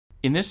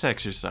In this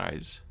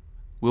exercise,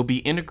 we'll be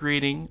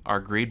integrating our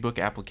Gradebook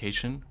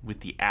application with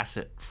the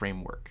asset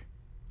framework.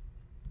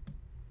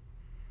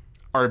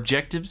 Our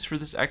objectives for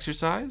this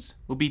exercise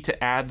will be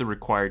to add the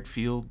required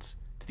fields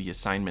to the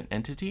assignment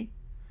entity.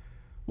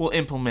 We'll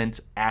implement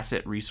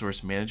asset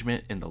resource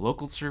management in the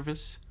local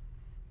service,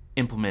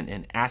 implement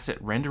an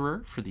asset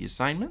renderer for the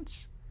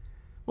assignments,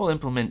 we'll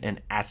implement an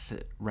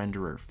asset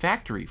renderer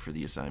factory for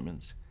the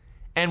assignments,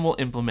 and we'll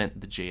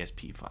implement the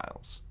JSP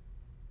files.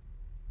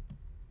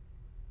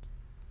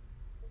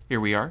 Here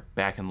we are,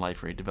 back in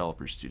Liferay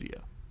Developer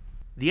Studio.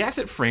 The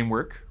asset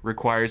framework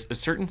requires a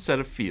certain set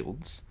of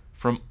fields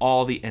from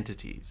all the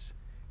entities.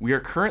 We are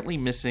currently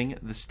missing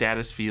the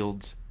status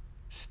fields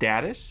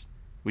status,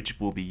 which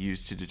will be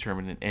used to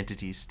determine an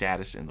entity's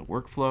status in the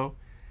workflow,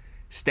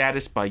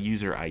 status by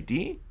user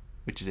ID,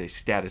 which is a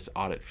status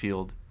audit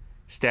field,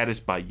 status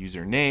by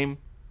username,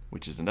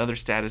 which is another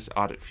status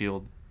audit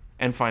field,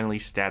 and finally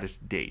status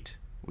date,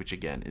 which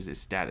again is a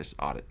status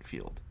audit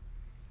field.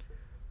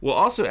 We'll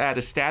also add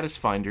a status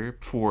finder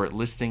for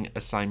listing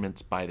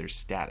assignments by their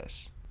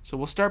status. So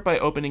we'll start by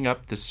opening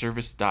up the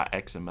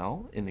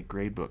service.xml in the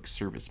Gradebook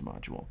service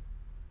module.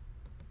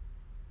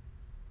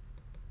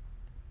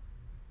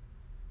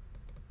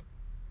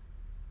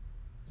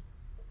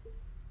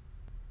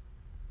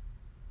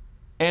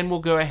 And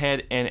we'll go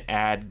ahead and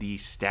add the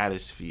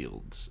status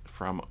fields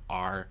from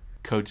our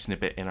code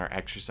snippet in our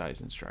exercise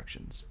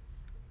instructions.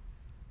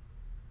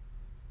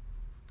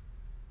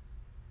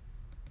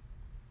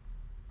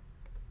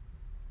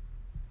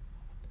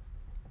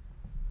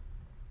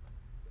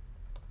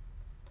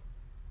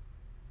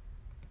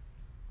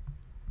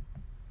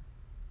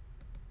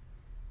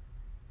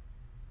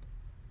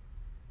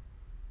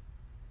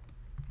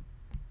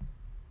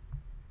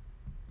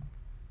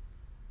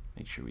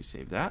 Make sure we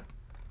save that.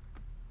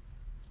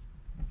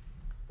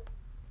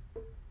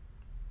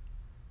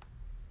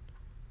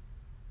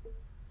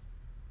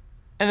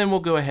 And then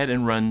we'll go ahead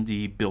and run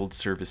the build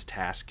service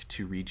task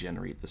to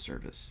regenerate the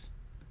service.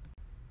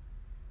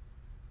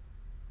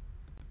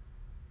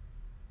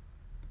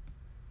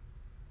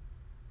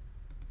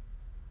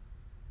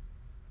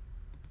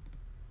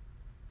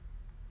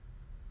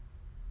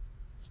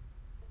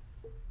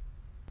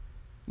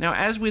 Now,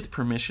 as with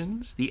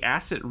permissions, the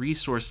asset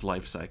resource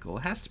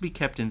lifecycle has to be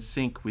kept in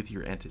sync with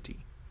your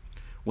entity.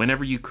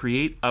 Whenever you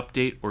create,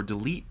 update, or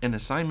delete an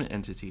assignment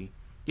entity,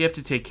 you have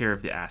to take care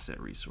of the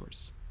asset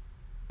resource.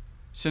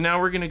 So now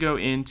we're going to go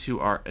into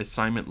our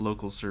assignment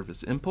local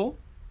service impl.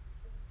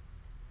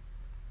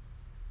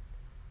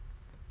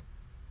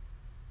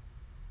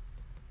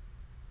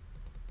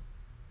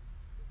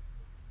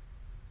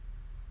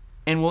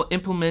 And we'll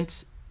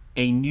implement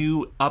a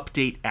new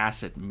update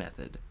asset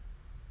method,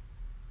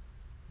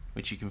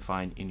 which you can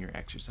find in your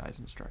exercise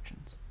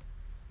instructions.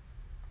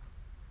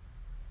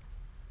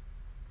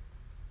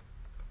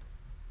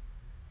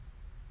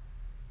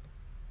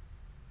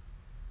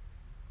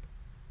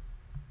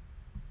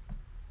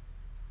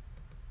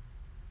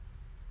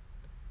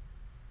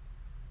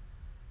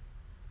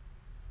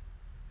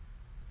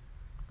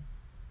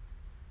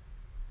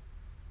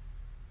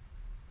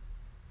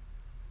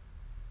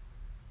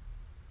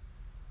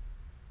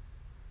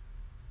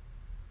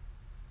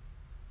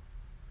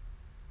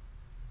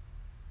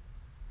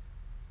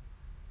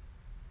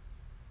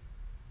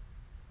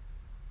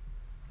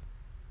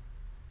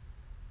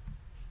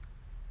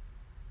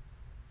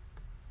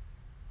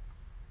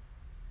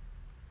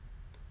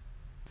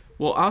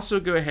 We'll also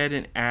go ahead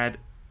and add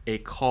a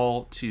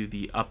call to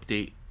the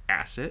update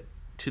asset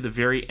to the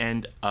very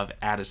end of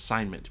add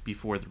assignment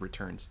before the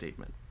return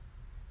statement.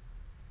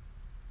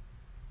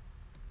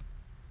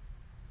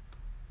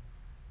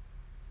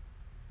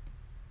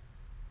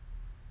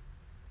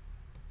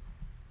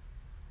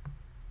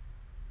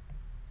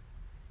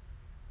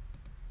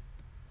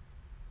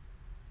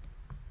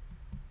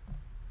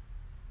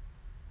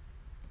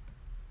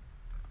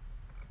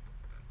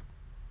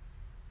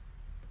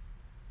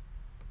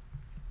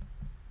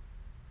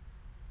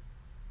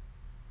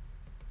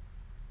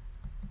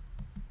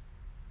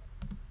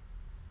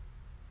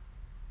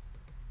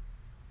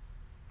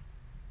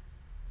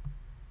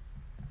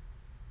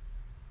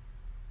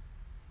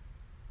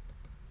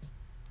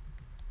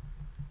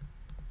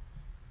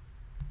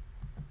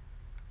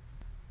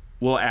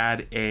 We'll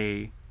add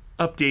a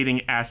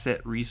updating asset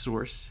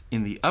resource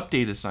in the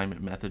update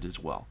assignment method as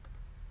well.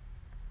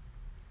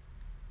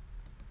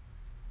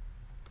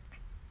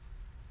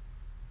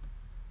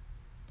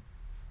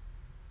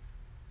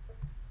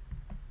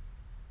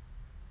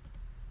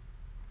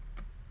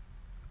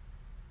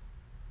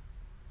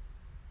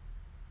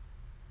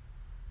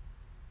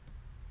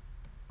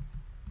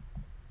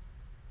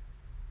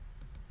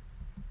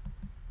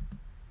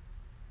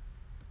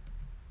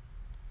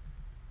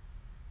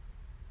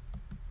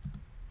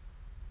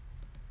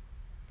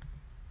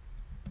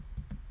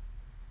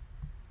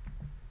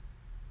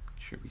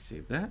 Sure we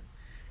save that.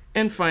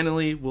 And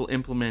finally, we'll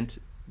implement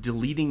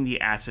deleting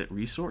the asset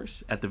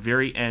resource at the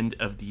very end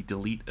of the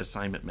delete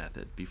assignment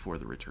method before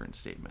the return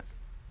statement.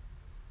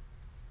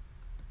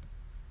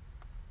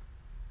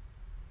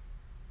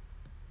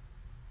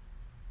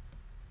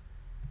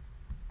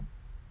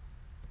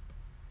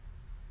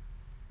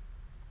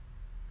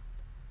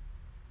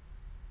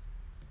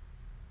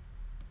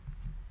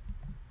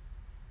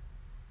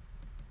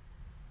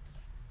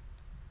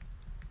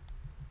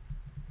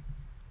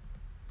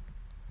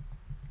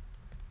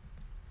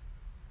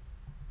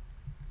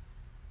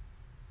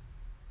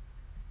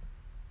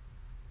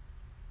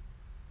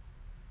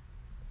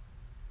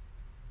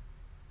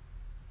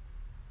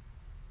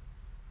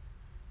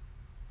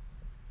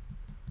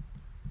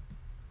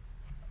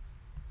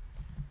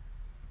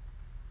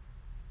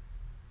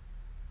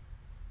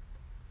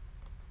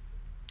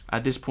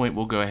 At this point,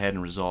 we'll go ahead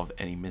and resolve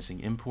any missing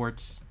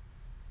imports.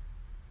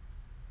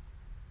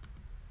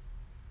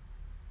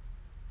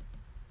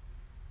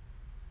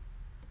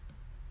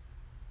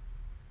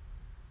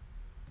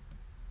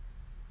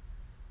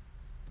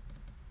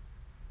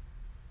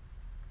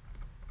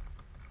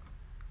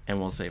 And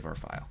we'll save our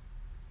file.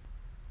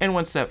 And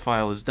once that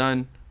file is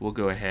done, we'll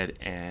go ahead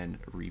and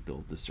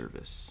rebuild the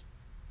service.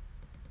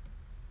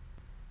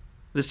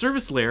 The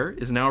service layer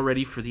is now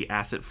ready for the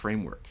asset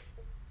framework.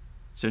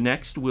 So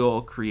next,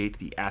 we'll create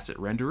the asset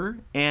renderer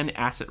and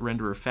asset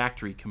renderer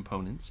factory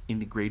components in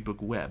the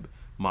Gradebook web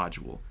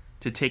module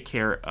to take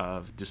care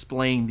of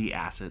displaying the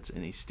assets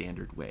in a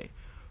standard way.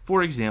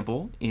 For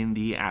example, in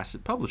the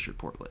asset publisher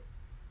portlet.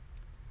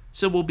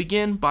 So we'll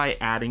begin by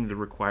adding the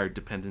required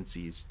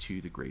dependencies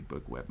to the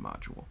Gradebook web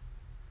module.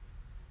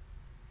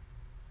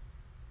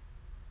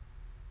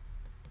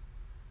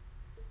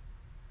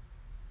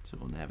 So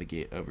we'll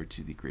navigate over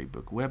to the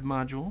Gradebook web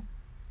module.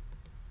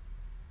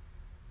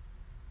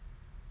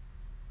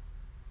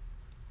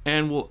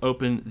 And we'll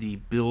open the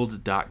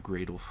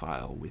build.gradle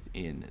file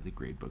within the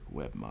Gradebook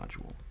web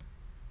module.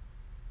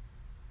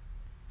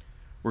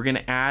 We're going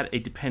to add a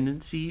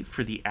dependency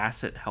for the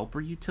asset helper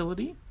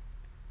utility,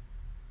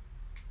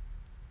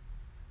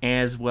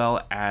 as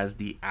well as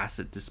the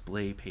asset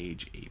display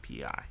page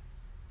API.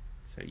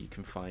 So you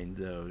can find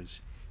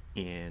those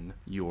in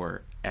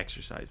your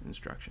exercise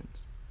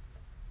instructions.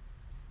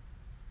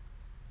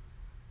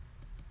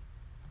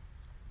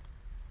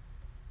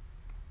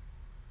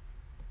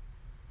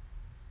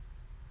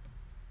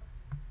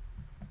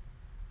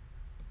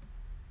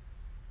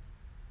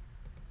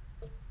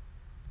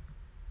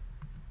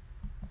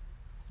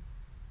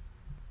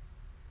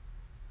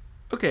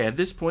 Okay, at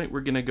this point, we're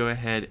going to go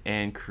ahead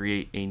and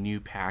create a new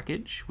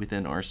package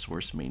within our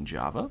source main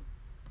Java.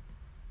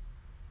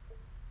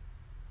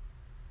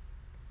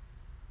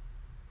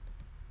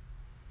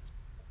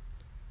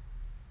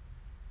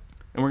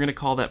 And we're going to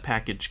call that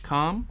package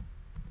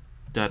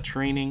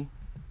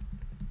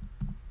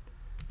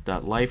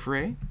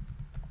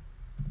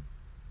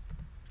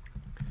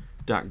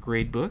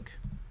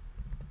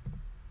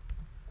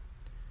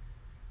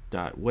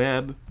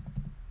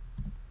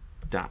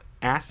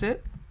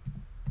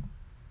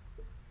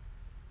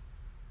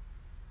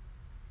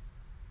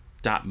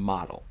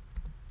 .model.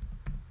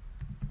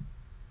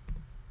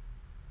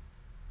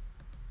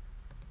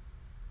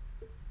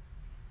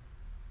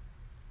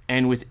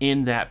 And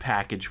within that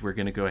package, we're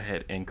going to go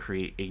ahead and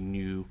create a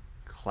new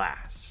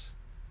class.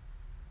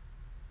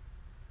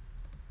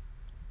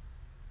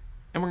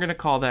 And we're going to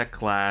call that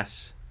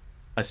class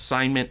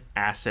Assignment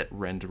Asset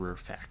Renderer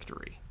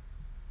Factory.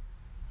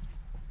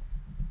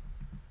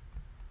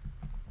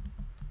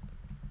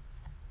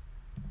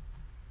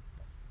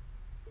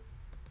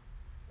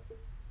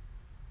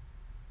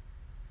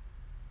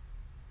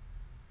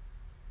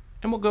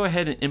 And we'll go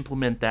ahead and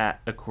implement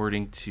that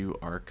according to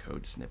our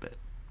code snippet.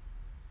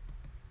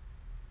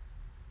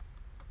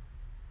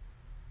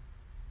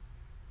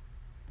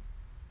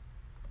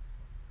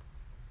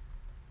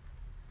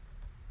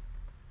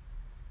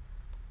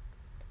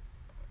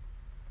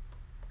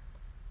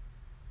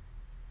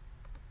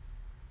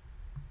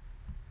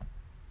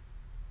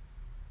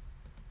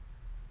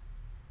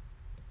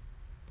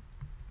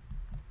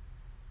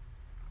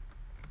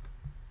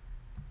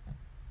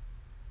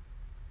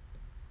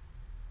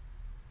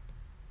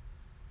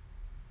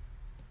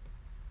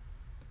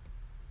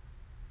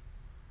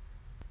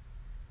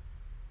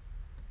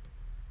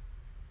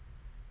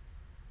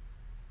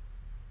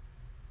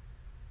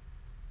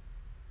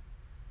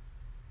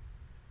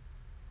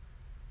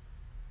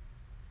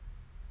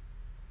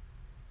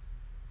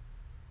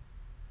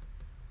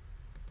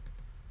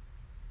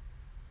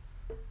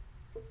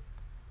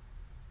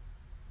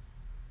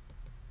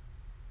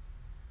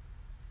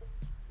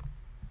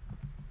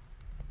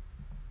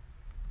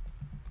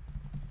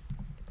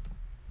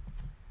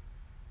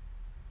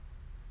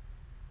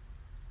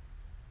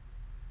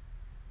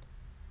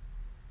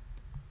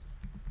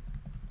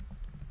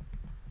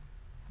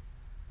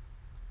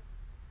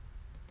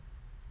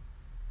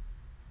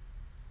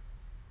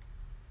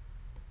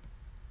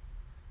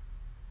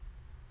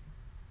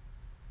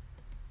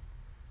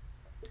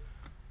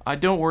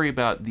 Don't worry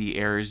about the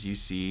errors you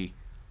see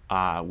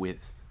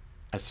with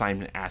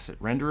Assignment Asset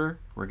Renderer.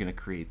 We're going to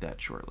create that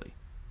shortly.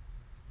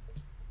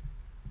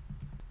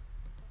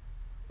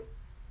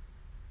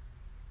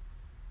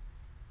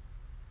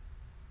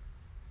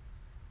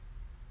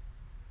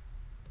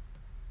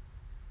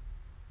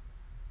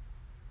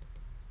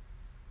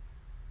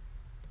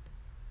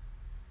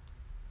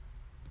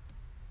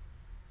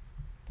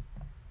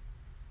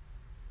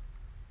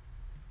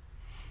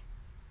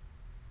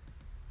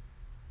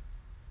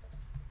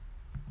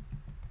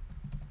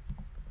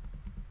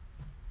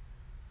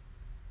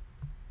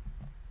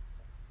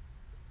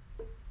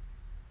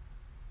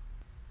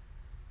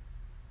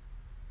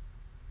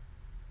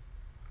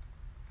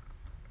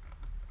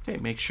 Okay,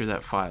 make sure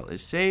that file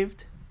is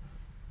saved.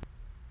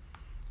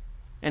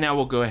 And now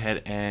we'll go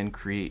ahead and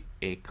create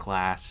a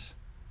class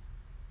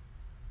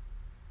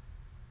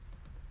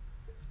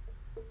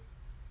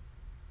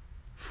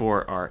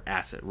for our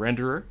asset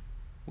renderer,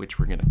 which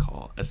we're going to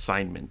call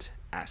assignment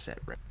asset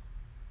renderer.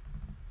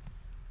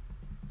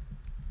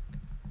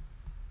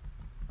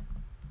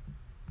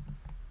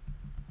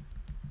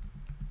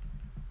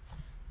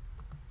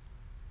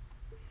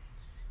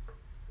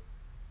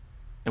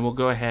 And we'll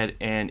go ahead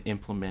and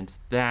implement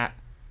that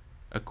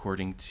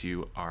according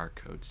to our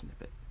code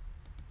snippet.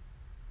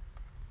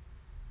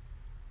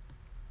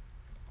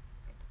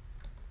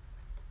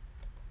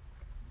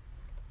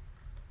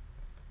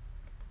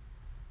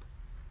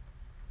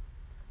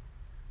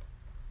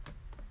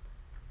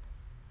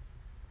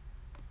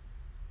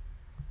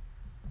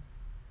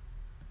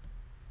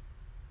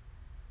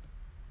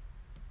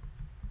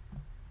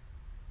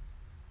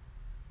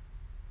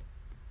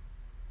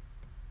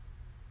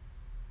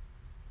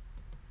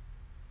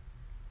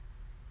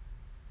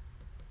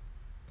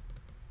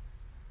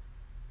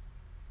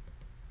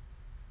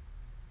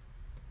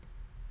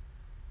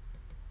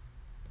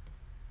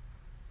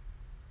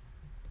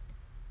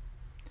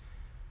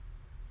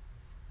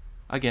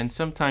 Again,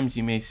 sometimes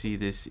you may see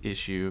this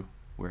issue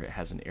where it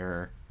has an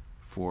error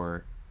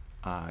for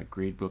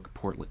Gradebook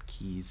portlet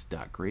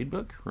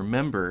keys.gradebook.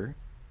 Remember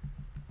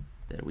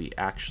that we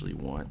actually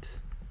want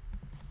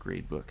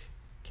Gradebook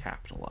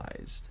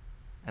capitalized,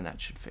 and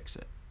that should fix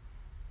it.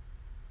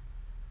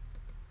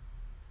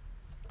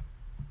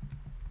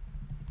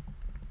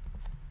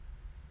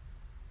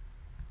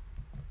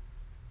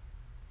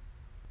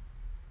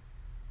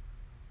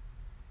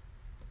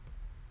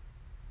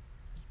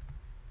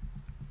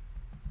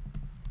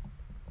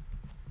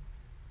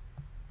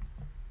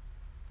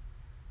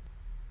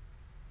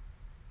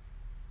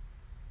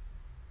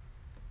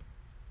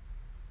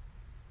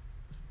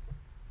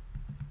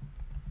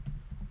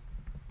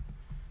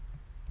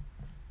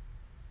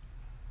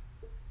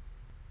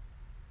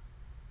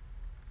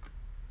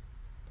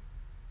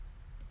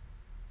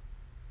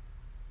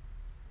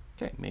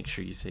 Okay, make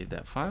sure you save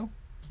that file.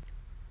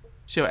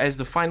 So as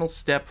the final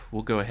step,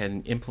 we'll go ahead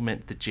and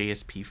implement the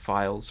JSP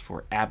files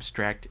for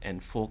abstract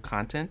and full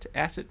content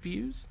asset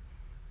views,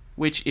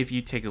 which if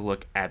you take a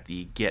look at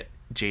the get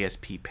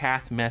JSP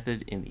path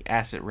method in the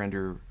asset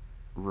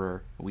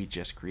renderer we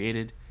just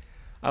created,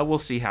 we'll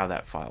see how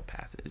that file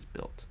path is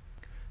built.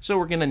 So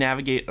we're going to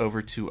navigate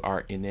over to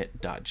our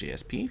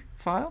init.jsp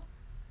file.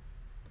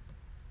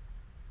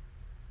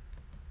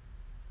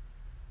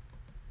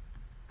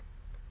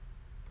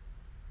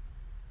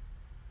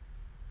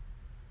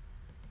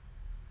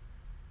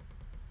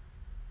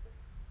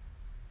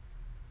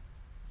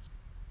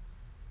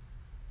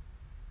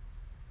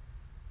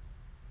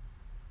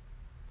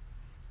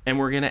 And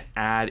we're going to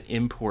add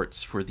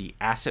imports for the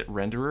asset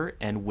renderer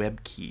and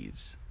web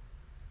keys.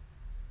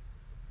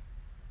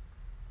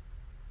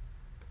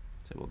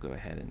 So we'll go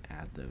ahead and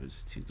add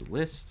those to the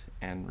list.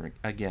 And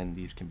again,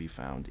 these can be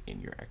found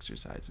in your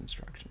exercise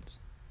instructions.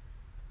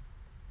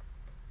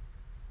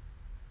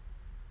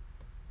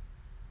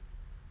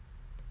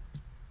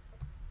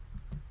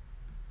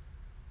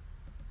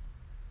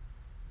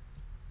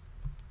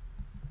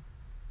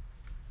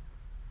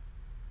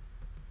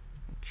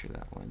 Make sure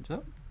that lines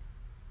up.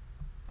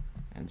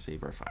 And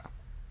save our file.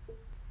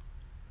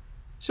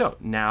 So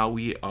now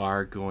we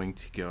are going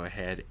to go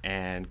ahead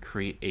and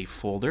create a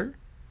folder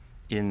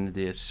in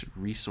this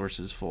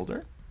resources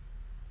folder.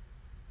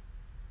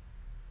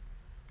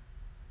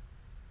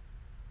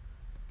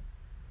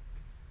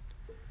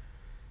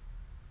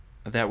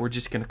 That we're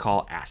just going to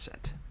call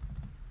asset.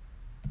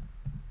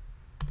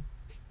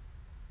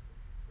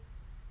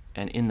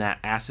 And in that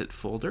asset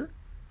folder,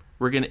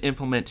 we're going to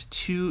implement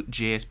two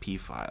JSP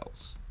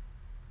files.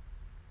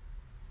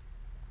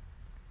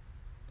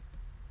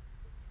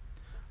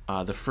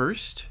 The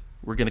first,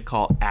 we're going to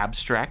call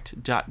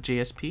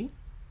abstract.jsp.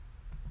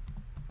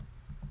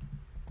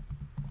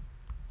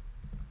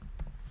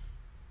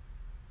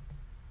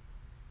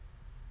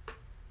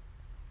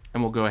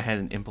 And we'll go ahead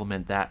and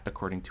implement that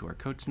according to our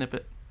code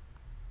snippet.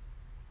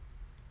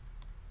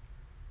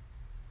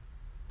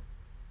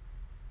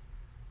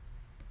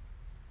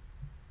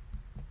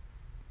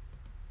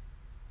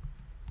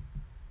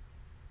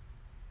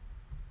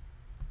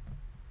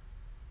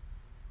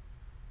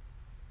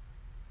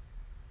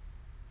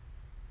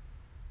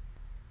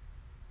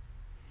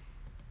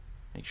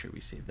 Make sure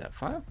we save that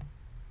file.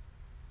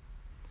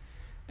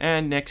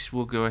 And next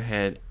we'll go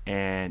ahead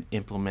and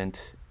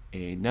implement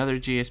another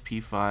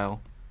JSP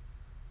file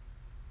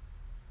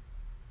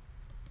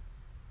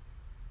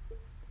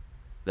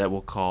that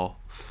we'll call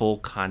full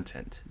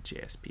content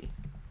JSP.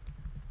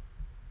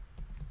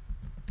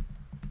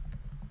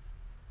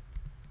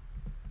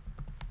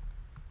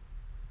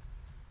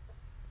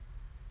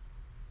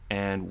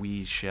 And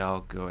we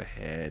shall go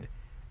ahead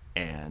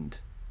and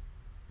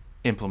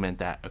implement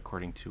that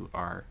according to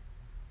our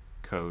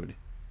code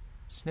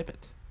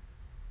snippet.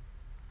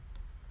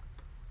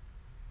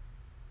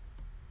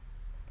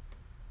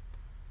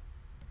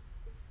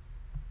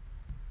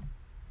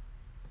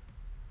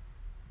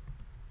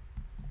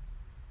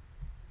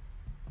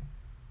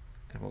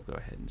 And we'll go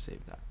ahead and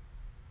save that.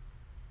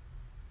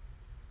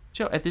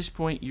 So at this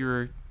point,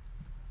 your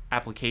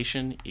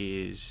application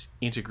is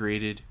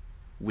integrated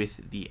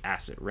with the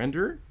asset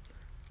renderer.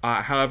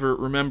 However,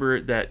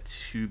 remember that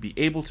to be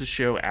able to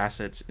show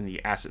assets in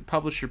the asset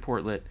publisher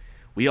portlet,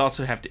 we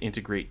also have to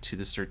integrate to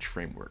the search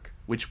framework,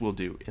 which we'll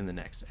do in the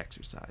next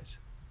exercise.